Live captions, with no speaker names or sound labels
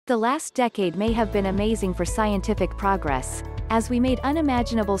The last decade may have been amazing for scientific progress, as we made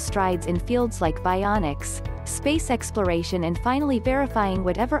unimaginable strides in fields like bionics, space exploration and finally verifying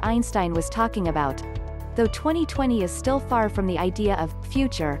whatever Einstein was talking about. Though 2020 is still far from the idea of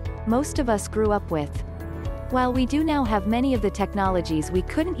future most of us grew up with. While we do now have many of the technologies we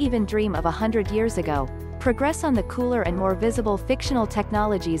couldn't even dream of 100 years ago, progress on the cooler and more visible fictional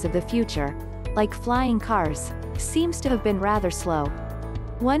technologies of the future, like flying cars, seems to have been rather slow.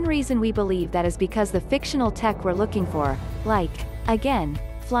 One reason we believe that is because the fictional tech we're looking for, like, again,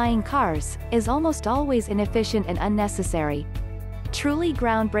 flying cars, is almost always inefficient and unnecessary. Truly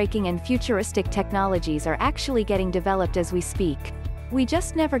groundbreaking and futuristic technologies are actually getting developed as we speak. We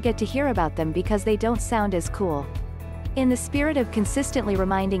just never get to hear about them because they don't sound as cool. In the spirit of consistently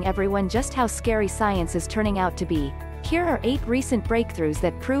reminding everyone just how scary science is turning out to be, here are 8 recent breakthroughs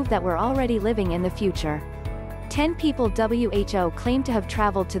that prove that we're already living in the future. 10 people WHO claim to have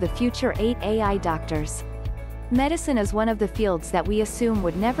traveled to the future. 8 AI doctors. Medicine is one of the fields that we assume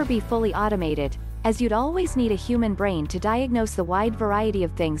would never be fully automated, as you'd always need a human brain to diagnose the wide variety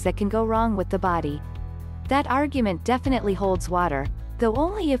of things that can go wrong with the body. That argument definitely holds water, though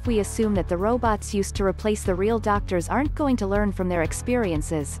only if we assume that the robots used to replace the real doctors aren't going to learn from their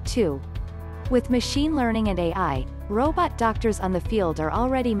experiences, too. With machine learning and AI, robot doctors on the field are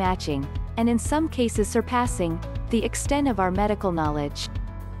already matching, and in some cases surpassing, the extent of our medical knowledge.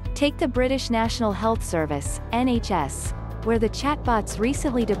 Take the British National Health Service, NHS, where the chatbots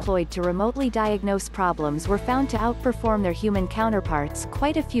recently deployed to remotely diagnose problems were found to outperform their human counterparts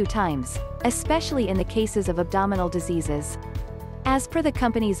quite a few times, especially in the cases of abdominal diseases. As per the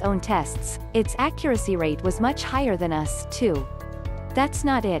company's own tests, its accuracy rate was much higher than us, too. That's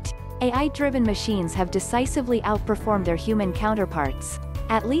not it. AI-driven machines have decisively outperformed their human counterparts,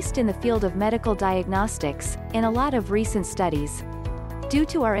 at least in the field of medical diagnostics, in a lot of recent studies. Due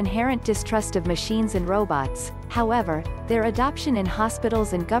to our inherent distrust of machines and robots, however, their adoption in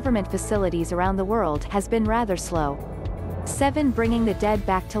hospitals and government facilities around the world has been rather slow. 7. Bringing the dead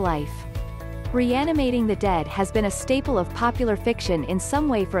back to life. Reanimating the dead has been a staple of popular fiction in some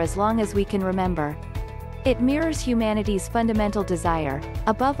way for as long as we can remember. It mirrors humanity's fundamental desire,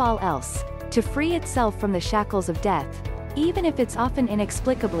 above all else, to free itself from the shackles of death, even if it's often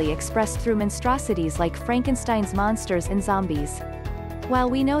inexplicably expressed through monstrosities like Frankenstein's monsters and zombies. While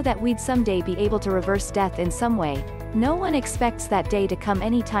we know that we'd someday be able to reverse death in some way, no one expects that day to come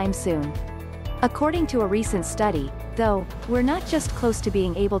anytime soon. According to a recent study, though, we're not just close to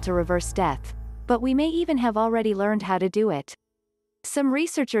being able to reverse death, but we may even have already learned how to do it. Some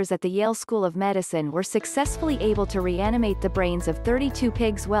researchers at the Yale School of Medicine were successfully able to reanimate the brains of 32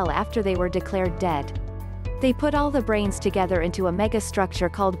 pigs well after they were declared dead. They put all the brains together into a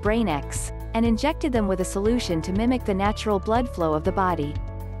megastructure called BrainX, and injected them with a solution to mimic the natural blood flow of the body.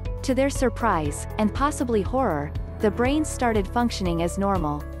 To their surprise, and possibly horror, the brains started functioning as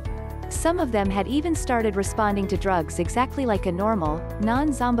normal. Some of them had even started responding to drugs exactly like a normal,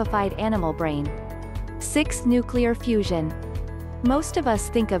 non-zombified animal brain. 6. Nuclear fusion. Most of us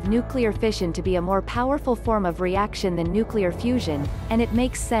think of nuclear fission to be a more powerful form of reaction than nuclear fusion, and it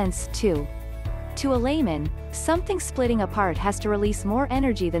makes sense, too. To a layman, something splitting apart has to release more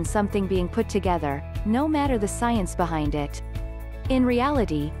energy than something being put together, no matter the science behind it. In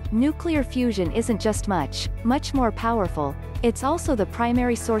reality, nuclear fusion isn't just much more powerful, it's also the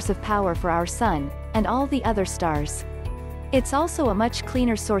primary source of power for our sun, and all the other stars. It's also a much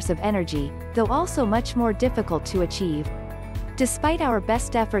cleaner source of energy, though also much more difficult to achieve. Despite our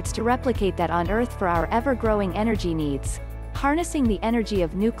best efforts to replicate that on Earth for our ever-growing energy needs, harnessing the energy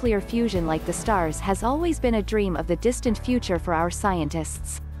of nuclear fusion like the stars has always been a dream of the distant future for our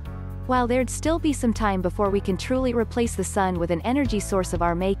scientists. While there'd still be some time before we can truly replace the sun with an energy source of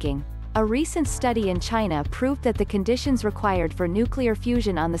our making, a recent study in China proved that the conditions required for nuclear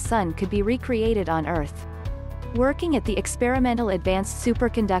fusion on the sun could be recreated on Earth. Working at the Experimental Advanced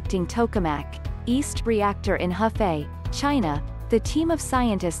Superconducting Tokamak East reactor in Hefei, China, the team of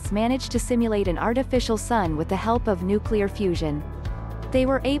scientists managed to simulate an artificial sun with the help of nuclear fusion. They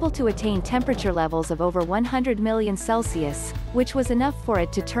were able to attain temperature levels of over 100 million Celsius, which was enough for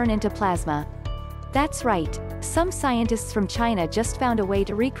it to turn into plasma. That's right, some scientists from China just found a way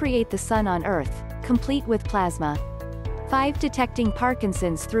to recreate the sun on Earth, complete with plasma. 5. Detecting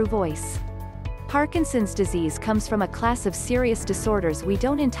Parkinson's through voice. Parkinson's disease comes from a class of serious disorders we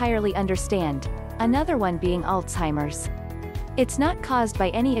don't entirely understand, another one being Alzheimer's. It's not caused by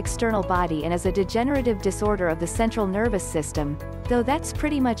any external body and is a degenerative disorder of the central nervous system, though that's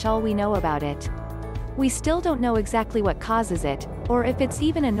pretty much all we know about it. We still don't know exactly what causes it, or if it's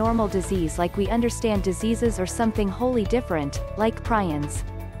even a normal disease like we understand diseases or something wholly different, like prions.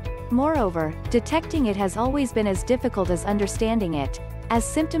 Moreover, detecting it has always been as difficult as understanding it, as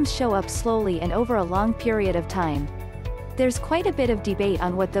symptoms show up slowly and over a long period of time. There's quite a bit of debate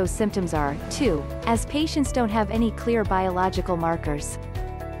on what those symptoms are, too, as patients don't have any clear biological markers.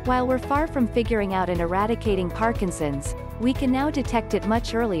 While we're far from figuring out and eradicating Parkinson's, we can now detect it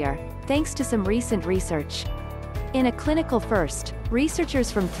much earlier, thanks to some recent research. In a clinical first,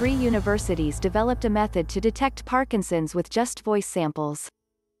 researchers from 3 universities developed a method to detect Parkinson's with just voice samples.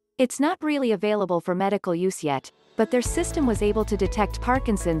 It's not really available for medical use yet, but their system was able to detect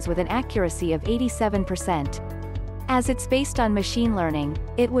Parkinson's with an accuracy of 87%. As it's based on machine learning,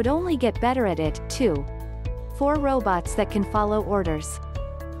 it would only get better at it, too. 4 robots that can follow orders.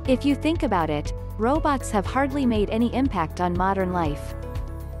 If you think about it, robots have hardly made any impact on modern life.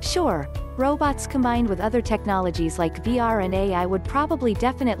 Sure, robots combined with other technologies like VR and AI would probably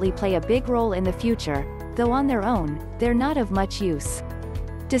definitely play a big role in the future, though on their own, they're not of much use.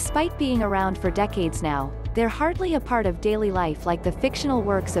 Despite being around for decades now, they're hardly a part of daily life like the fictional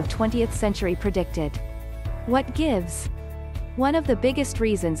works of 20th century predicted. What gives? One of the biggest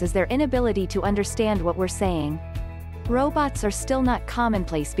reasons is their inability to understand what we're saying. Robots are still not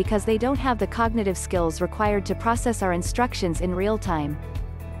commonplace because they don't have the cognitive skills required to process our instructions in real time.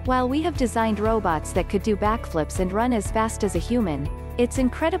 While we have designed robots that could do backflips and run as fast as a human, it's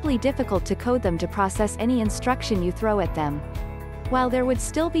incredibly difficult to code them to process any instruction you throw at them. While there would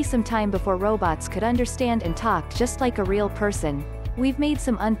still be some time before robots could understand and talk just like a real person, we've made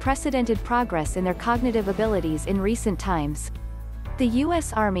some unprecedented progress in their cognitive abilities in recent times. The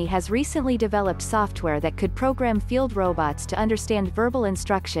U.S. Army has recently developed software that could program field robots to understand verbal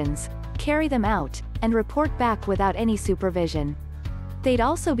instructions, carry them out, and report back without any supervision. They'd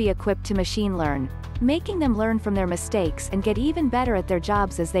also be equipped to machine learn, making them learn from their mistakes and get even better at their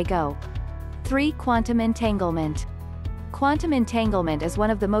jobs as they go. 3. Quantum entanglement. Quantum entanglement is one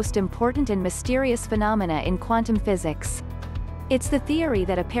of the most important and mysterious phenomena in quantum physics. It's the theory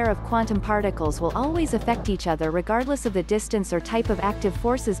that a pair of quantum particles will always affect each other regardless of the distance or type of active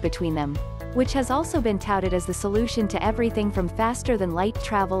forces between them, which has also been touted as the solution to everything from faster-than-light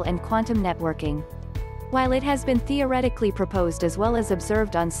travel and quantum networking. While it has been theoretically proposed as well as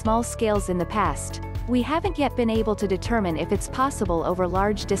observed on small scales in the past, we haven't yet been able to determine if it's possible over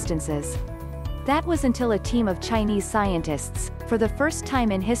large distances. That was until a team of Chinese scientists, for the first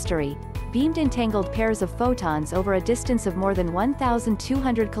time in history, beamed entangled pairs of photons over a distance of more than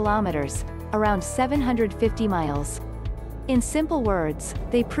 1,200 kilometers, around 750 miles. In simple words,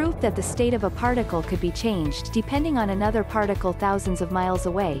 they proved that the state of a particle could be changed depending on another particle thousands of miles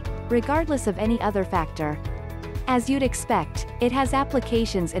away, regardless of any other factor. As you'd expect, it has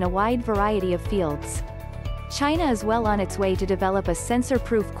applications in a wide variety of fields. China is well on its way to develop a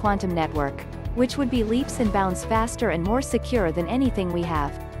sensor-proof quantum network, which would be leaps and bounds faster and more secure than anything we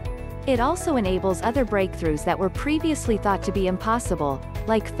have. It also enables other breakthroughs that were previously thought to be impossible,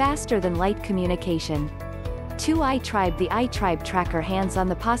 like faster-than-light communication. 2. iTribe. The iTribe tracker hands on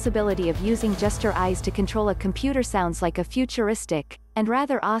the possibility of using just your eyes to control a computer sounds like a futuristic, and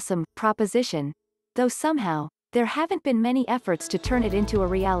rather awesome, proposition, though somehow, there haven't been many efforts to turn it into a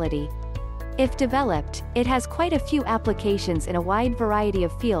reality. If developed, it has quite a few applications in a wide variety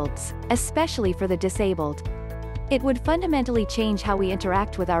of fields, especially for the disabled. It would fundamentally change how we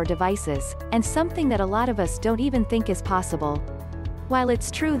interact with our devices, and something that a lot of us don't even think is possible. While it's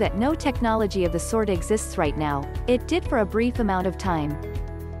true that no technology of the sort exists right now, it did for a brief amount of time.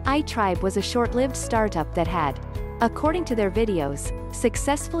 iTribe was a short-lived startup that had, according to their videos,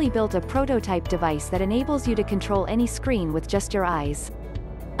 successfully built a prototype device that enables you to control any screen with just your eyes.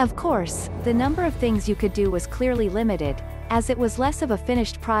 Of course, the number of things you could do was clearly limited, as it was less of a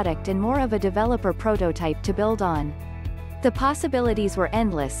finished product and more of a developer prototype to build on. The possibilities were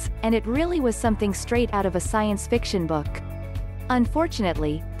endless, and it really was something straight out of a science fiction book.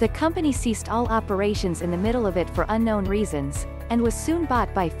 Unfortunately, the company ceased all operations in the middle of it for unknown reasons, and was soon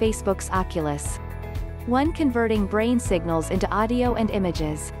bought by Facebook's Oculus One, converting brain signals into audio and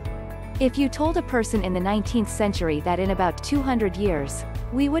images. If you told a person in the 19th century that in about 200 years,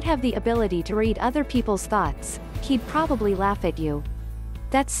 we would have the ability to read other people's thoughts, he'd probably laugh at you.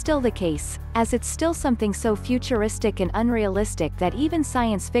 That's still the case, as it's still something so futuristic and unrealistic that even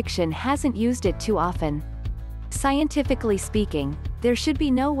science fiction hasn't used it too often. Scientifically speaking, there should be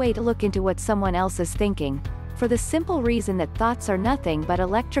no way to look into what someone else is thinking, for the simple reason that thoughts are nothing but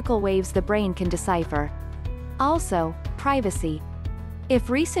electrical waves the brain can decipher. Also, privacy. If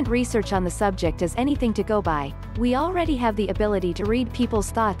recent research on the subject is anything to go by, we already have the ability to read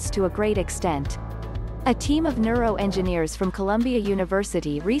people's thoughts to a great extent. A team of neuroengineers from Columbia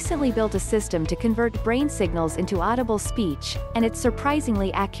University recently built a system to convert brain signals into audible speech, and it's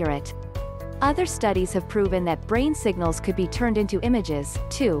surprisingly accurate. Other studies have proven that brain signals could be turned into images,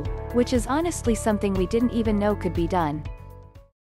 too, which is honestly something we didn't even know could be done.